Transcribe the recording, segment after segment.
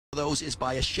Those is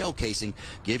by a shell casing.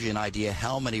 Gives you an idea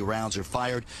how many rounds are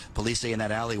fired. Police say in that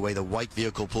alleyway the white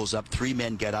vehicle pulls up, 3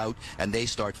 men get out, and they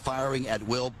start firing at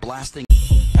will, blasting.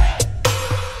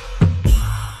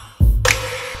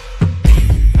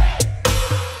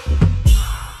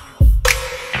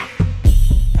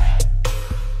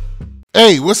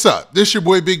 Hey, what's up? This your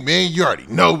boy Big Man. You already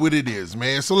know what it is,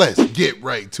 man. So let's get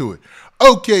right to it.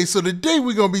 Okay, so today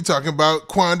we're going to be talking about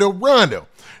Quando Rondo.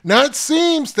 Now, it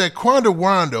seems that Quando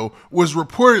Rondo was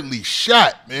reportedly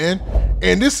shot, man.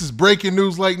 And this is breaking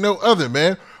news like no other,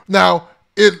 man. Now,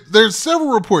 there's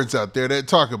several reports out there that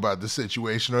talk about the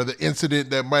situation or the incident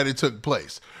that might have took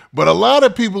place. But a lot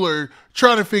of people are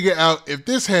trying to figure out if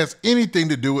this has anything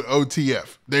to do with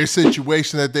OTF, their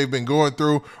situation that they've been going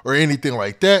through or anything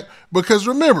like that. Because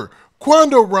remember,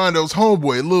 Quando Rondo's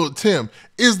homeboy, Lil Tim,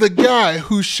 is the guy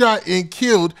who shot and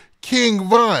killed King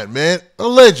Von, man,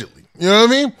 allegedly. You know what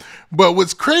I mean? But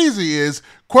what's crazy is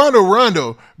Quando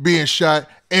Rondo being shot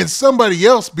and somebody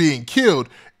else being killed,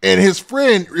 and his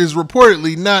friend is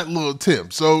reportedly not Lil Tim.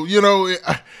 So, you know,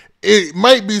 it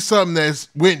might be something that's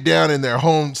went down in their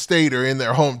home state or in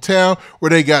their hometown where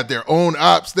they got their own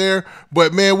ops there.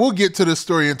 But, man, we'll get to the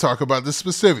story and talk about the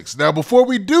specifics. Now, before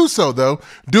we do so, though,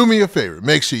 do me a favor.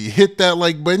 Make sure you hit that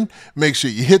like button. Make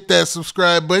sure you hit that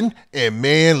subscribe button. And,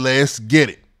 man, let's get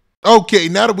it. Okay,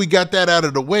 now that we got that out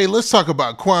of the way, let's talk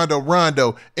about Quando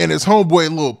Rondo and his homeboy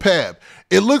Lil Pab.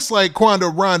 It looks like Quando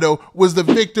Rondo was the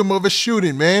victim of a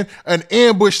shooting, man, an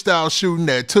ambush-style shooting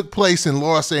that took place in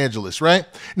Los Angeles, right?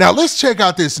 Now, let's check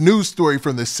out this news story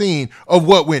from the scene of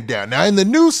what went down. Now, in the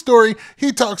news story,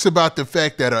 he talks about the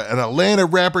fact that an Atlanta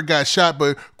rapper got shot,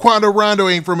 but Quando Rondo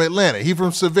ain't from Atlanta. He's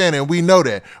from Savannah, and we know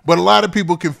that. But a lot of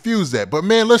people confuse that. But,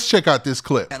 man, let's check out this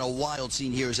clip. And a wild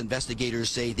scene here as investigators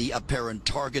say the apparent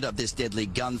target of this deadly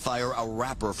gunfire, a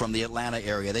rapper from the Atlanta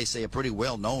area. They say a pretty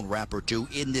well-known rapper, too,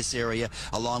 in this area,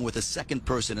 along with a second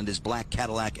person in his black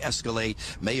Cadillac Escalade.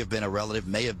 May have been a relative,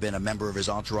 may have been a member of his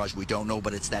entourage, we don't know,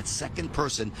 but it's that second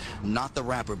person, not the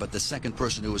rapper, but the second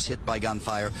person who was hit by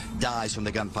gunfire, dies from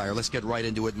the gunfire. Let's get right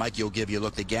into it. Mike, you'll give you a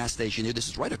look. The gas station here, this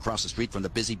is right across the street from the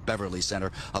busy Beverly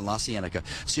Center on La Cienega.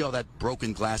 See all that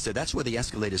broken glass there? That's where the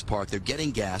Escalade is parked. They're getting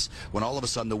gas when all of a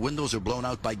sudden the windows are blown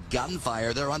out by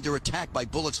gunfire. They're under attack by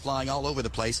bullets flying all over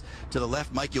the place. To the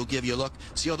left, Mike, you'll give you a look.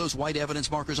 See all those white evidence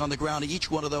markers on the ground?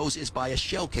 Each one of those is by a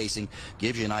shell casing.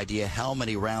 Gives you an idea how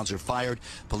many rounds are fired.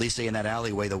 Police say in that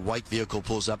alleyway the white vehicle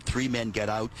pulls up, 3 men get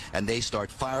out, and they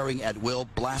start firing at will,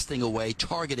 blasting away,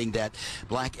 targeting that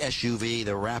black SUV,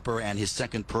 the rapper and his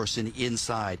second person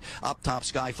inside. Up top,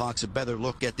 Sky Fox, a better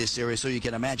look at this area so you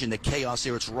can imagine the chaos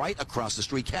here. It's right across the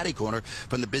street, catty corner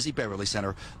from the busy Beverly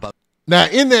Center. But now,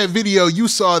 in that video, you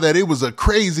saw that it was a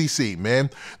crazy scene, man.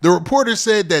 The reporter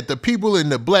said that the people in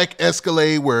the black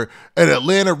Escalade were an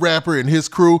Atlanta rapper and his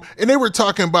crew, and they were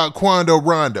talking about Quando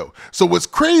Rondo. So what's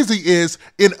crazy is,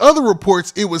 in other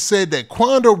reports, it was said that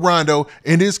Quando Rondo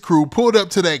and his crew pulled up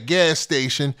to that gas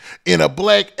station in a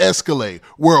black Escalade,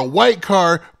 where a white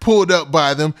car pulled up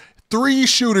by them. 3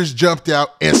 shooters jumped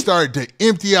out and started to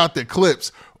empty out the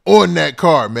clips on that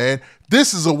car, man.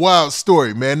 This is a wild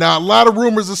story, man. Now, a lot of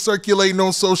rumors are circulating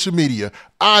on social media,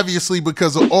 obviously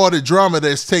because of all the drama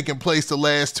that's taken place the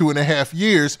last 2.5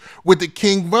 years with the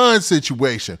King Von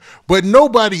situation. But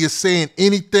nobody is saying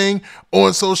anything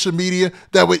on social media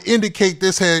that would indicate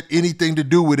this had anything to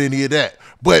do with any of that.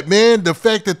 But, man, the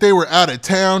fact that they were out of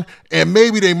town and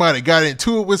maybe they might have got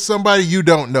into it with somebody, you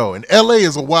don't know. And LA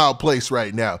is a wild place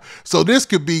right now. So this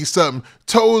could be something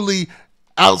totally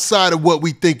outside of what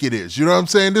we think it is. You know what I'm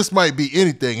saying? This might be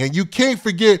anything. And you can't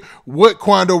forget what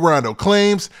Quando Rondo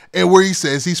claims and where he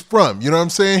says he's from. You know what I'm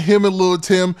saying? Him and Lil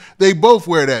Tim, they both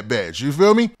wear that badge. You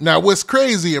feel me? Now, what's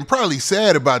crazy and probably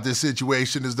sad about this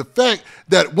situation is the fact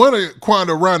that one of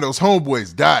Quando Rondo's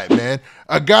homeboys died, man.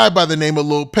 A guy by the name of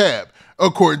Lil Pab,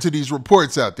 according to these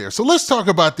reports out there. So let's talk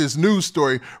about this news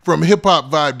story from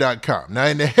hiphopvibe.com. Now,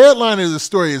 in the headline of the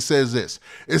story, it says this.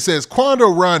 It says, Quando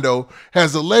Rondo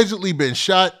has allegedly been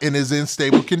shot and is in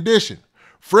stable condition.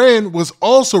 Friend was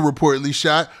also reportedly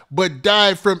shot, but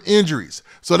died from injuries.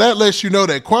 So that lets you know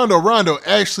that Quando Rondo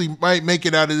actually might make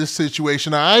it out of this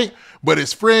situation, all right? But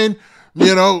his friend,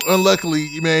 you know, unluckily,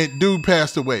 man, dude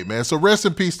passed away, man. So rest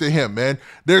in peace to him, man.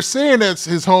 They're saying that's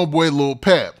his homeboy, Lil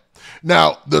Pab.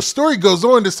 Now, the story goes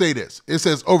on to say this. It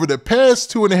says, over the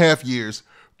past 2.5 years,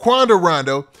 Quando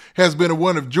Rondo has been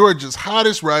one of Georgia's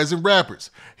hottest rising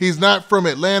rappers. He's not from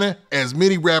Atlanta, as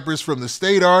many rappers from the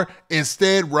state are.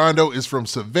 Instead, Rondo is from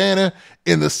Savannah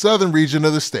in the southern region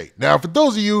of the state. Now, for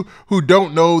those of you who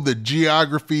don't know the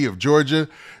geography of Georgia,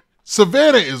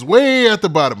 Savannah is way at the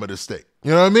bottom of the state.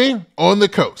 You know what I mean? On the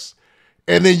coast.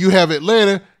 And then you have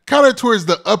Atlanta kind of towards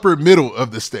the upper middle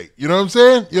of the state. You know what I'm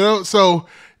saying? You know, so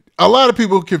a lot of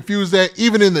people confuse that.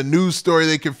 Even in the news story,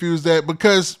 they confuse that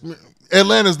because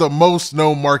Atlanta's the most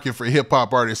known market for hip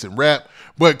hop artists and rap.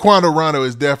 But Quando Rondo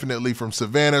is definitely from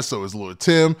Savannah, so is Lil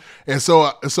Tim, and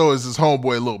so is his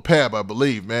homeboy Lil Pab, I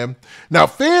believe, man. Now,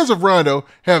 fans of Rondo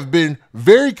have been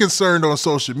very concerned on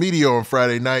social media on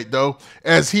Friday night, though,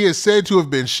 as he is said to have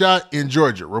been shot in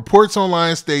Georgia. Reports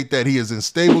online state that he is in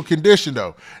stable condition,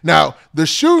 though. Now, the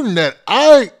shooting that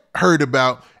I heard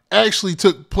about actually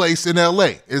took place in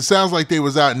L.A. It sounds like they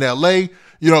was out in L.A.,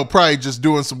 you know, probably just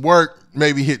doing some work,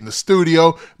 maybe hitting the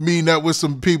studio, meeting up with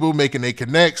some people, making their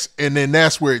connects, and then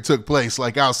that's where it took place,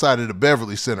 like outside of the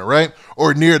Beverly Center, right?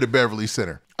 Or near the Beverly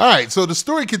Center. All right, so the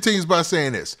story continues by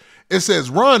saying this. It says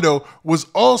Rondo was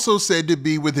also said to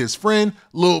be with his friend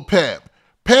Lil Pab.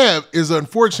 Pab is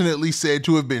unfortunately said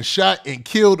to have been shot and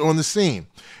killed on the scene.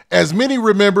 As many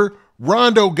remember,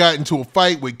 Rondo got into a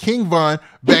fight with King Von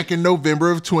back in November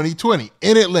of 2020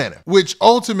 in Atlanta, which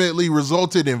ultimately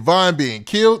resulted in Von being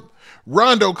killed.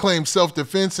 Rondo claimed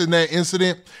self-defense in that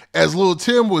incident, as Lil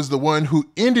Tim was the one who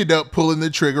ended up pulling the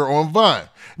trigger on Von.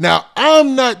 Now,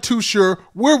 I'm not too sure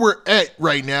where we're at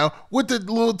right now with the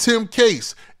Lil Tim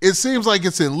case. It seems like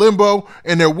it's in limbo,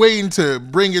 and they're waiting to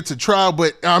bring it to trial,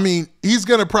 but, I mean, he's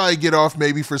going to probably get off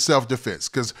maybe for self-defense,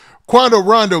 because Quando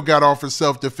Rondo got off for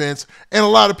self-defense, and a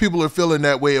lot of people are feeling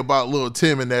that way about Lil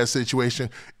Tim in that situation,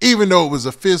 even though it was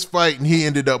a fist fight and he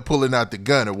ended up pulling out the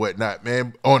gun or whatnot,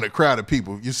 man, on a crowd of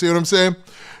people. You see what I'm saying?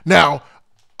 Now,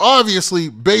 obviously,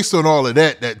 based on all of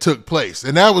that took place,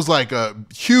 and that was like a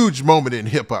huge moment in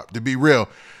hip-hop, to be real,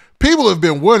 people have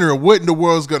been wondering what in the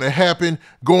world is going to happen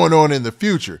going on in the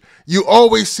future. You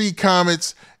always see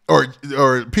comments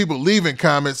or people leaving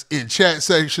comments in chat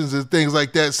sections and things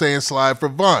like that saying slide for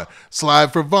Von,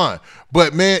 slide for Von.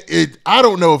 But man, I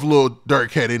don't know if Lil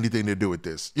Durk had anything to do with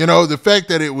this. You know, the fact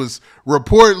that it was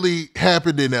reportedly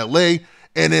happened in LA,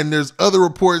 and then there's other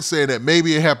reports saying that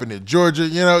maybe it happened in Georgia.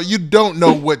 You know, you don't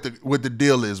know what the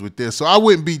deal is with this. So I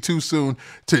wouldn't be too soon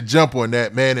to jump on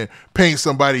that, man, and paint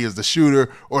somebody as the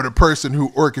shooter or the person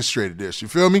who orchestrated this. You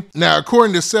feel me? Now,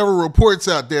 according to several reports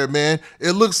out there, man,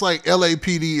 it looks like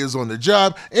LAPD is on the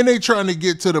job and they trying to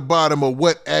get to the bottom of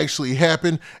what actually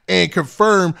happened and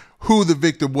confirm who the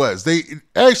victim was. They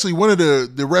actually, one of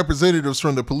the representatives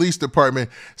from the police department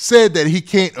said that he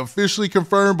can't officially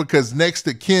confirm because next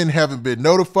of kin haven't been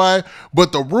notified,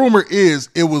 but the rumor is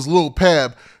it was Lil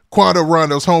Pab, Quando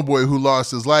Rondo's homeboy, who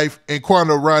lost his life, and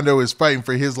Quando Rondo is fighting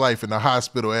for his life in the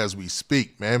hospital as we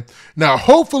speak, man. Now,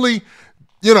 hopefully,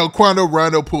 you know, Quando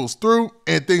Rondo pulls through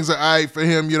and things are all right for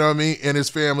him, you know what I mean, and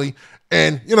his family.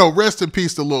 And, you know, rest in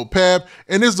peace to Lil Pab.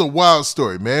 And this is a wild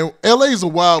story, man. LA's a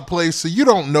wild place, so you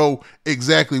don't know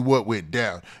exactly what went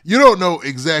down. You don't know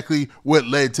exactly what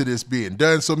led to this being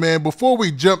done. So, man, before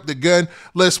we jump the gun,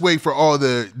 let's wait for all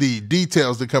the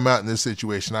details to come out in this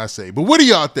situation, I say. But what do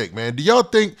y'all think, man? Do y'all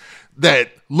think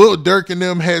that Lil Durk and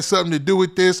them had something to do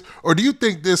with this? Or do you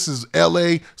think this is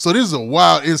LA? So this is a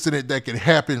wild incident that can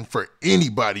happen for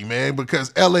anybody, man,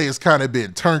 because LA has kind of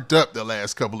been turned up the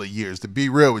last couple of years, to be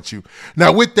real with you.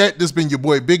 Now, with that, this has been your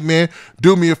boy Big Man.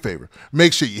 Do me a favor.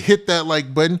 Make sure you hit that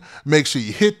like button. Make sure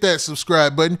you hit that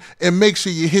subscribe button. And make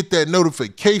sure you hit that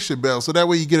notification bell so that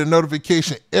way you get a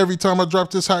notification every time I drop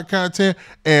this hot content.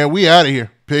 And we out of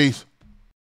here. Peace.